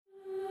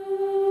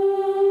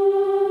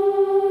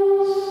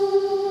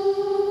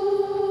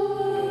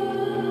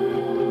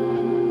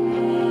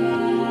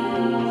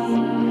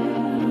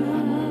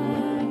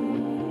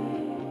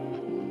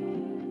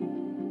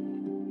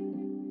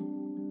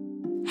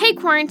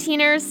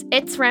Quarantiners,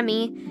 it's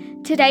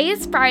Remy. Today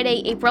is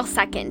Friday, April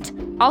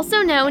 2nd,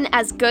 also known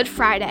as Good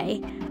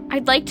Friday.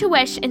 I'd like to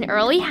wish an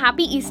early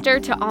happy Easter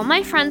to all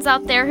my friends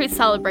out there who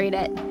celebrate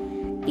it.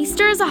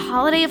 Easter is a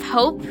holiday of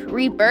hope,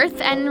 rebirth,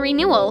 and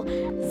renewal,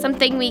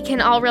 something we can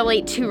all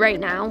relate to right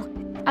now.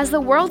 As the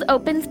world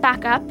opens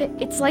back up,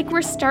 it's like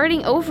we're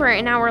starting over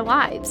in our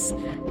lives,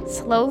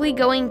 slowly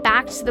going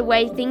back to the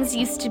way things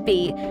used to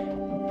be,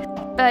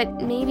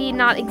 but maybe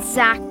not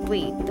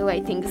exactly the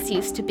way things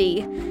used to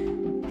be.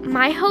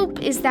 My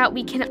hope is that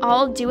we can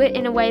all do it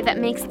in a way that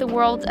makes the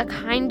world a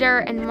kinder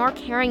and more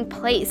caring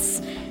place,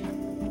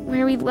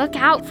 where we look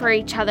out for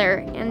each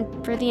other and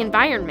for the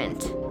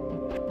environment.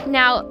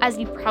 Now, as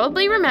you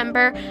probably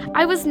remember,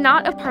 I was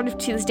not a part of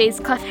Tuesday's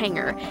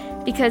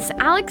cliffhanger because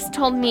Alex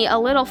told me a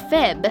little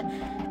fib.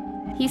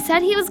 He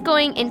said he was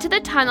going into the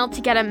tunnel to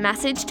get a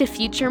message to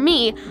future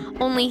me,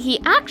 only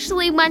he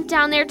actually went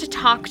down there to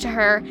talk to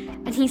her,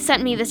 and he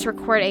sent me this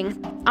recording.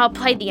 I'll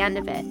play the end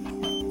of it.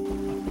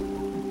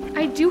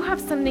 I do have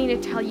something to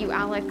tell you,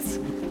 Alex,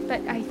 but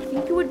I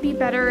think it would be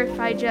better if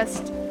I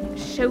just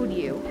showed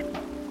you.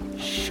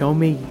 Show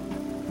me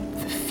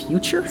the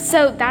future?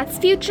 So that's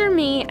future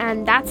me,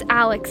 and that's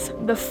Alex,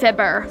 the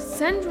fibber.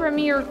 Send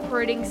Remy a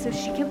recording so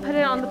she can put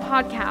it on the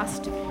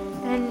podcast,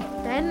 and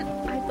then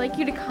I'd like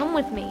you to come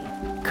with me.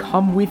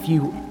 Come with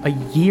you a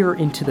year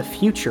into the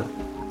future?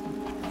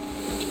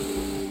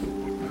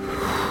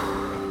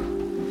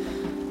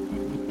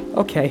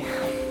 Okay.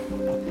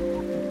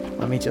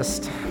 Let me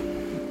just...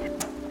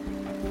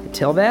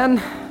 Till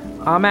then,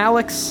 I'm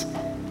Alex,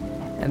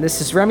 and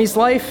this is Remy's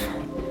Life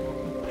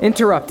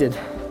Interrupted.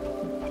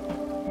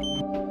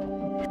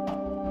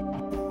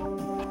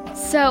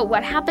 So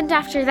what happened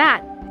after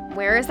that?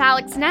 Where is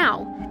Alex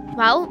now?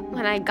 Well,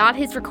 when I got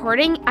his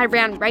recording, I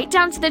ran right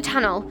down to the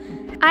tunnel.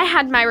 I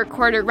had my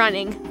recorder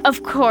running,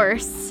 of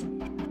course.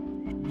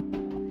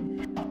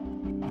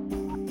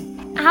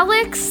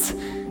 Alex?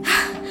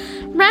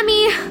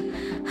 Remy?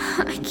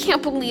 I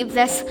can't believe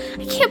this.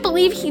 I can't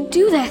believe he'd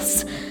do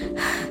this.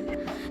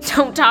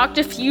 Don't talk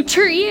to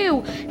future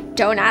you.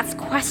 Don't ask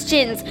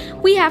questions.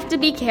 We have to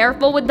be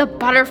careful with the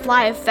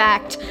butterfly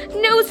effect.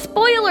 No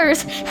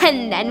spoilers.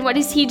 And then what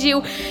does he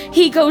do?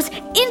 He goes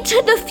into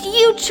the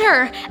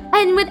future.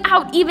 And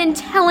without even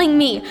telling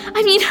me.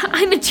 I mean,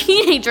 I'm a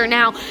teenager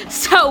now.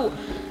 So,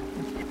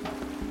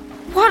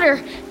 water.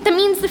 That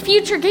means the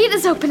future gate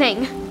is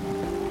opening.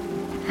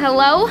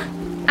 Hello?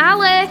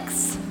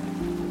 Alex?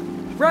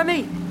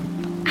 Remy!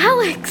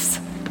 Alex!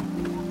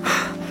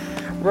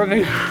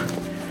 Remy,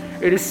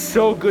 it is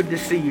so good to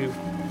see you.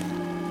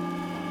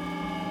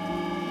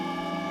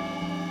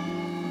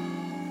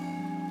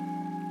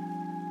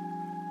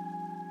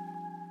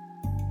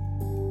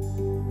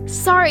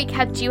 Sorry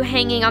kept you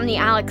hanging on the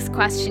Alex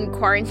question,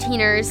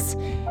 Quarantiners.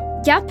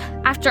 Yep,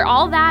 after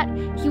all that,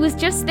 he was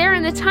just there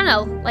in the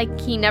tunnel, like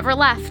he never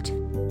left.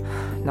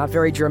 Not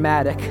very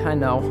dramatic, I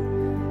know.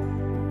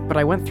 But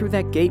I went through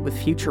that gate with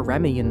future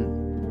Remy,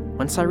 and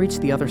once I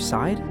reached the other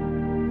side,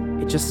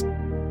 it just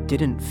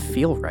didn't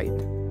feel right.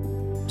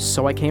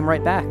 So I came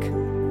right back.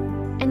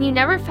 And you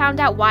never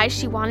found out why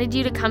she wanted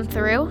you to come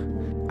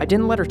through? I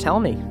didn't let her tell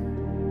me.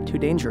 Too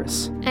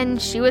dangerous.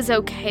 And she was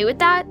okay with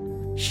that?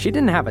 She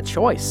didn't have a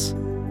choice.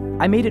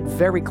 I made it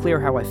very clear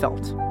how I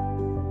felt.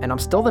 And I'm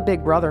still the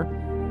big brother.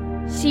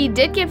 She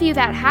did give you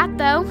that hat,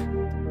 though.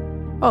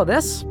 Oh,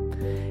 this?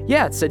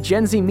 Yeah, it's a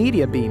Gen Z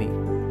media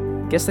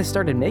beanie. Guess they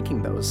started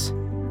making those.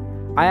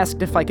 I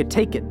asked if I could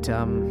take it,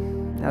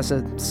 as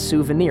a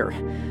souvenir.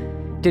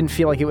 Didn't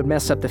feel like it would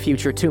mess up the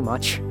future too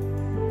much.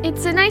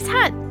 It's a nice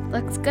hat.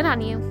 Looks good on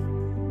you.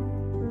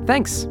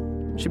 Thanks.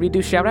 Should we do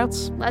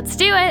shoutouts? Let's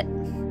do it.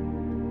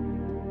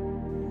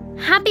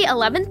 Happy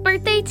 11th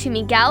birthday to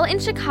Miguel in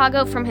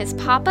Chicago from his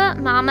papa,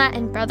 mama,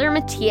 and brother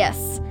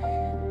Matthias.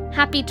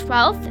 Happy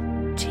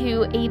 12th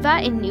to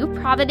Ava in New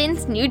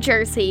Providence, New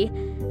Jersey.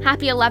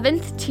 Happy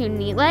 11th to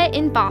Nila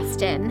in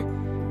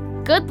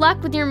Boston. Good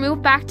luck with your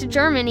move back to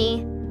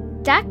Germany.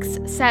 Dex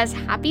says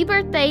happy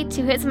birthday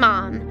to his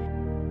mom.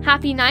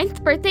 Happy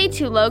 9th birthday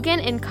to Logan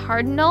in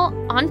Cardinal,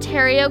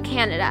 Ontario,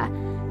 Canada.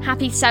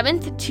 Happy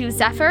 7th to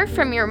Zephyr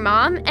from your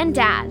mom and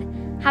dad.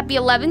 Happy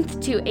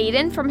 11th to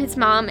Aiden from his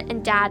mom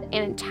and dad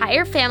and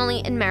entire family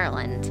in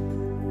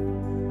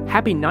Maryland.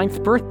 Happy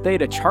 9th birthday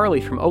to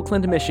Charlie from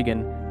Oakland,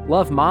 Michigan.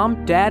 Love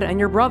mom, dad, and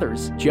your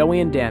brothers,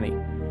 Joey and Danny.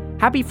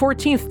 Happy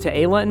 14th to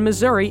Ayla in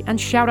Missouri, and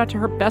shout out to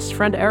her best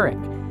friend Eric.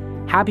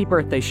 Happy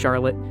birthday,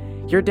 Charlotte.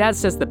 Your dad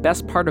says the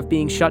best part of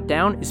being shut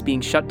down is being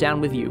shut down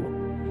with you.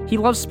 He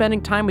loves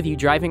spending time with you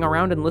driving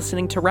around and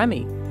listening to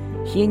Remy.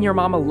 He and your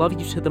mama love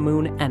you to the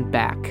moon and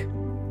back.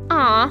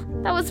 Aw,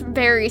 that was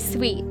very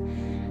sweet.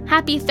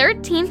 Happy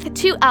 13th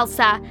to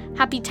Elsa.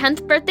 Happy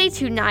 10th birthday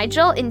to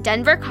Nigel in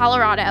Denver,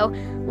 Colorado.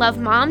 Love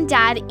mom,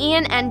 dad,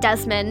 Ian, and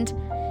Desmond.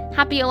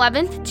 Happy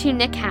 11th to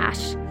Nick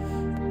Hash.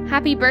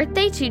 Happy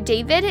birthday to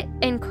David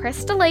in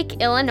Crystal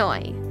Lake,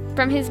 Illinois.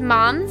 From his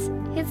moms,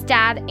 his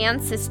dad,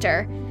 and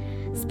sister.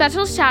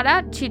 Special shout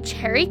out to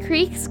Cherry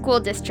Creek School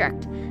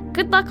District.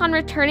 Good luck on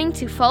returning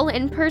to full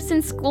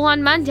in-person school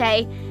on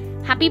Monday.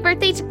 Happy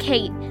birthday to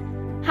Kate.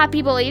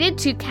 Happy belated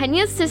to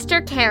Kenya's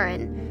sister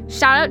Karen.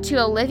 Shout out to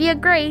Olivia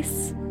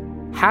Grace.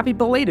 Happy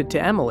belated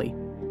to Emily.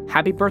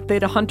 Happy birthday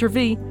to Hunter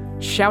V.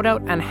 Shout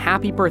out and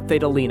happy birthday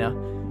to Lena.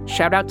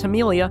 Shout out to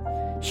Amelia.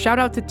 Shout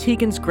out to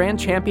Tegan's grand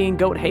champion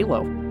goat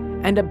Halo.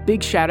 And a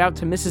big shout out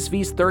to Mrs.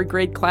 V's 3rd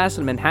grade class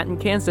in Manhattan,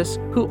 Kansas,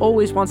 who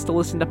always wants to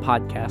listen to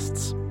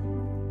podcasts.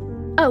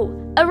 Oh,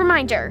 a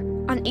reminder.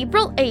 On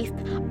April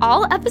 8th,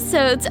 all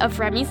episodes of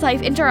Remy's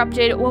Life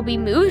Interrupted will be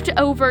moved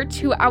over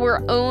to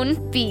our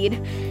own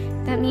feed.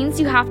 That means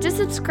you have to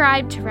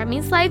subscribe to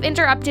Remy's Life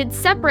Interrupted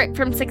separate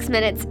from 6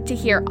 Minutes to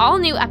hear all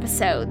new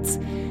episodes.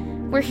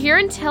 We're here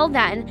until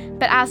then,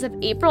 but as of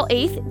April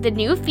 8th, the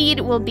new feed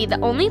will be the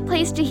only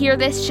place to hear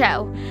this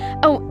show.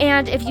 Oh,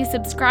 and if you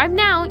subscribe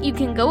now, you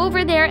can go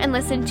over there and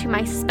listen to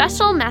my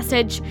special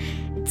message.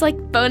 It's like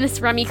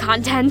bonus Remy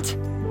content.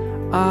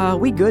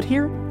 We good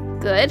here?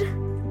 Good?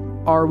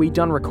 Are we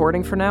done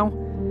recording for now?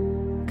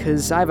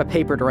 'Cause I have a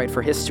paper to write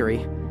for history.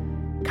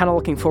 Kinda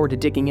looking forward to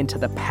digging into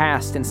the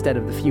past instead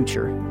of the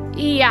future.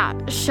 Yeah,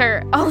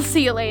 sure. I'll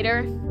see you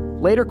later.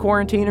 Later,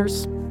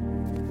 quarantiners.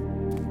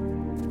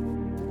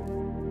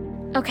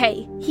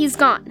 Okay, he's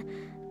gone.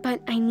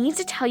 But I need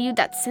to tell you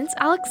that since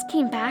Alex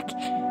came back,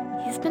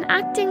 he's been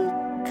acting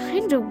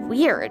kinda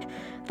weird.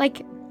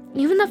 Like,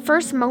 even the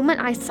first moment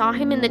I saw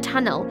him in the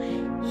tunnel,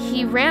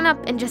 he ran up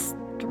and just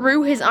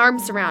threw his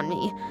arms around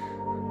me.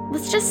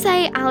 Let's just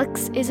say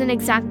Alex isn't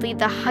exactly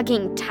the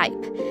hugging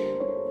type.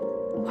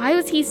 Why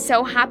was he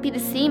so happy to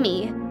see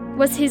me?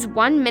 Was his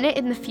 1 minute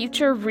in the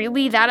future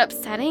really that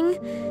upsetting?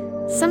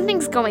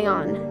 Something's going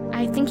on.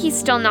 I think he's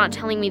still not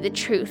telling me the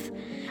truth.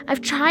 I've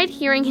tried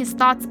hearing his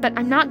thoughts, but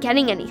I'm not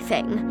getting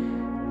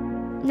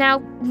anything.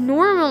 Now,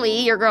 normally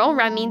your girl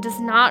Remy does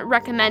not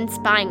recommend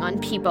spying on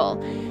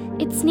people.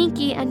 It's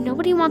sneaky and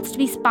nobody wants to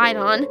be spied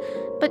on,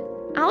 but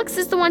Alex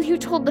is the one who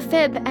told the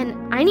fib, and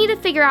I need to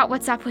figure out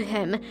what's up with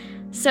him.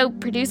 So,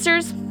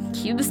 producers,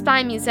 cue the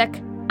spy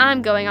music.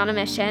 I'm going on a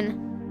mission.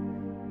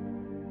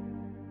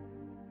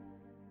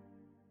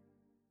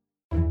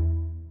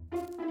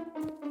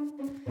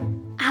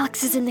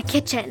 Alex is in the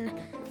kitchen.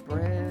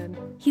 Bread.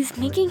 He's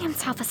making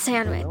himself a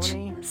sandwich,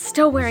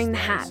 still wearing the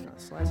hat.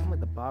 Slice them with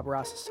the Bob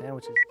Ross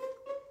sandwiches.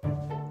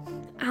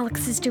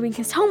 Alex is doing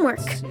his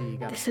homework.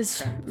 This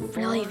is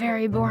really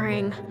very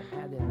boring.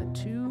 Add in the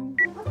 2.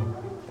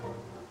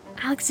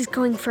 Alex is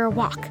going for a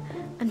walk.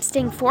 I'm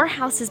staying 4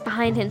 houses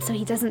behind him so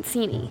he doesn't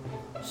see me.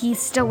 He's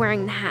still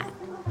wearing the hat.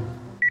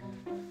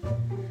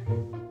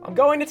 I'm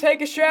going to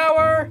take a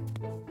shower!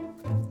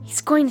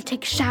 He's going to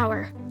take a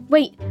shower.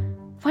 Wait,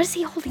 what is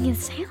he holding in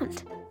his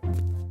hand?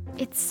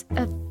 It's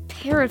a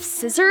pair of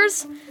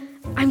scissors?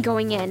 I'm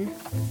going in.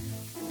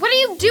 What are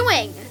you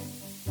doing?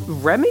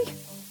 Remy?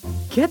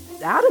 Get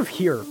out of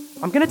here.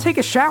 I'm gonna take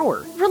a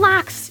shower.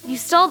 Relax. You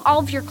still have all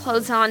of your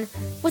clothes on.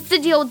 What's the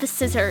deal with the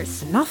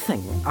scissors?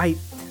 Nothing.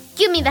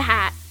 Give me the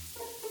hat.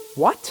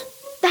 What?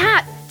 The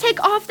hat.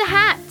 Take off the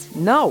hat.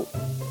 No.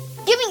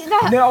 Give me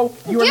the... No,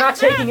 you are not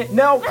taking it.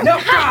 No.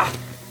 Ah!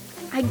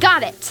 I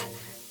got it.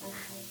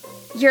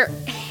 Your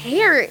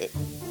hair,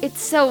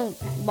 it's so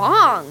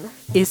long.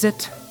 Is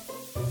it?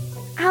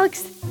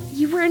 Alex,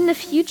 you were in the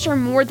future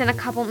more than a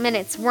couple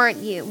minutes, weren't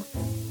you?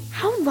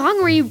 How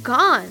long were you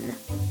gone?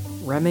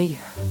 Remy?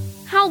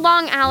 How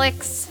long,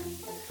 Alex?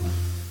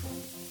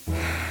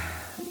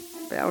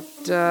 About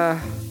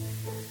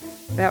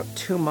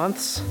 2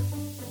 months.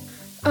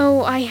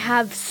 Oh, I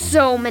have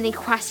so many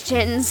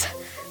questions.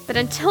 But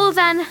until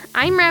then,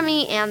 I'm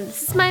Remy, and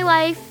this is my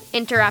life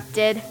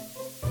interrupted.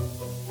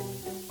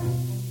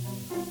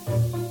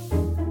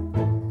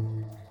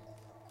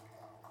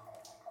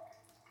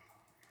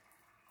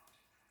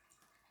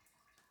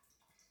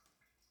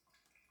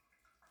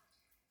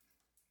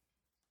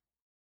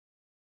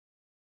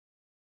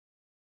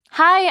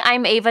 Hi,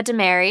 I'm Ava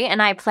DeMary,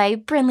 and I play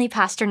Brinley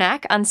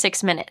Pasternak on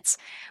 6 Minutes.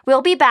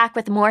 We'll be back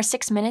with more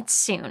 6 Minutes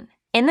soon.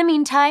 In the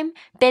meantime,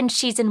 binge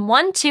season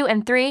 1, 2,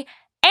 and 3,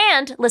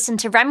 and listen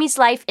to Remy's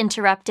Life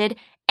Interrupted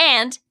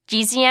and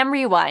GZM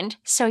Rewind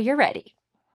so you're ready.